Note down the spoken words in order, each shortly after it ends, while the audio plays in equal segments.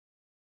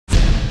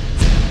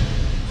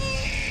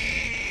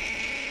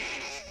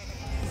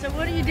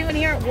what are you doing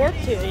here at Warp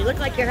 2? You look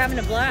like you're having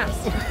a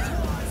blast.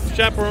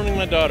 Chaperoning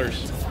my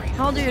daughters.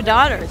 How old are your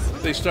daughters?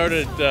 They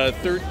started at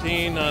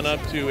 13 on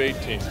up to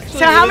 18.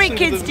 So how many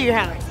kids do you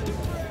have?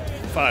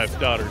 5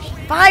 daughters.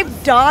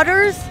 5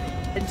 daughters?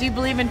 Do you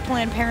believe in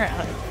Planned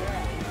Parenthood?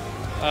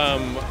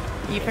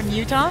 You from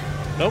Utah?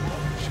 Nope,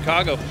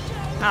 Chicago.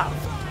 Oh,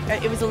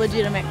 it was a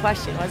legitimate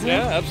question, wasn't it?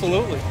 Yeah,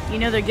 absolutely. You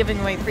know they're giving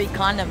away free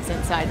condoms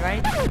inside,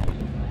 right?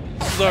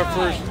 This is our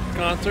first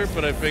concert,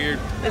 but I figured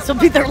This will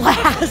be their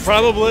last.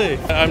 probably.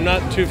 I'm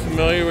not too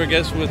familiar, I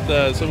guess, with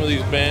some of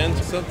these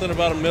bands. Something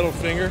about a middle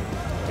finger.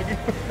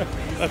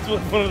 That's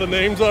what one of the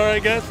names are, I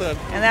guess.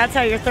 And that's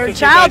how your third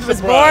child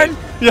was born.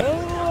 Yeah,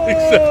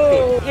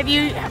 exactly. Have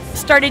you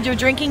started your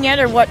drinking yet,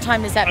 or what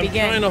time does that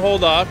begin? I'm trying to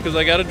hold off because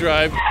I got to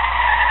drive.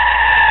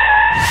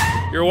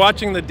 You're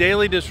watching The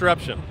Daily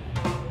Disruption.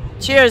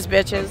 Cheers,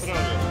 bitches.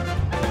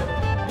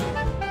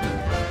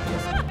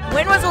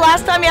 When was the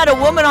last time you had a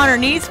woman on her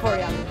knees for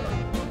you?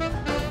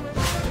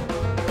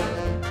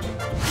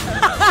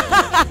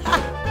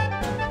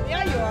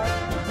 Yeah, you are.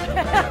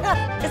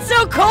 It's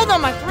so cold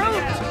on my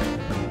throat.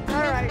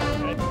 All right.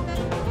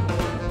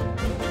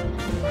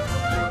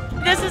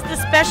 This is the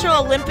Special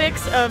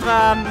Olympics of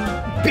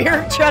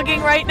beer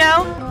chugging right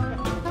now.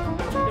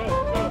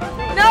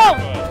 No!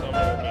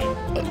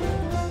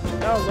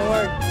 Oh,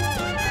 Lord.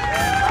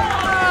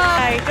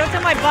 Hey, don't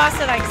tell my boss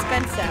that I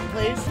expense that,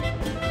 please.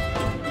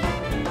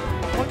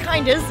 What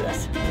kind is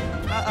this?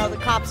 Uh-oh, the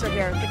cops are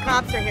here. The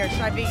cops are here.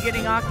 Should I be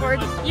getting awkward?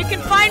 You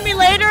can find me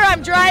later.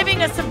 I'm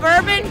driving a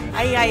Suburban.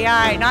 Ay, ay,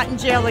 ay. Not in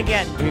jail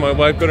again. My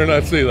wife better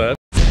not see that.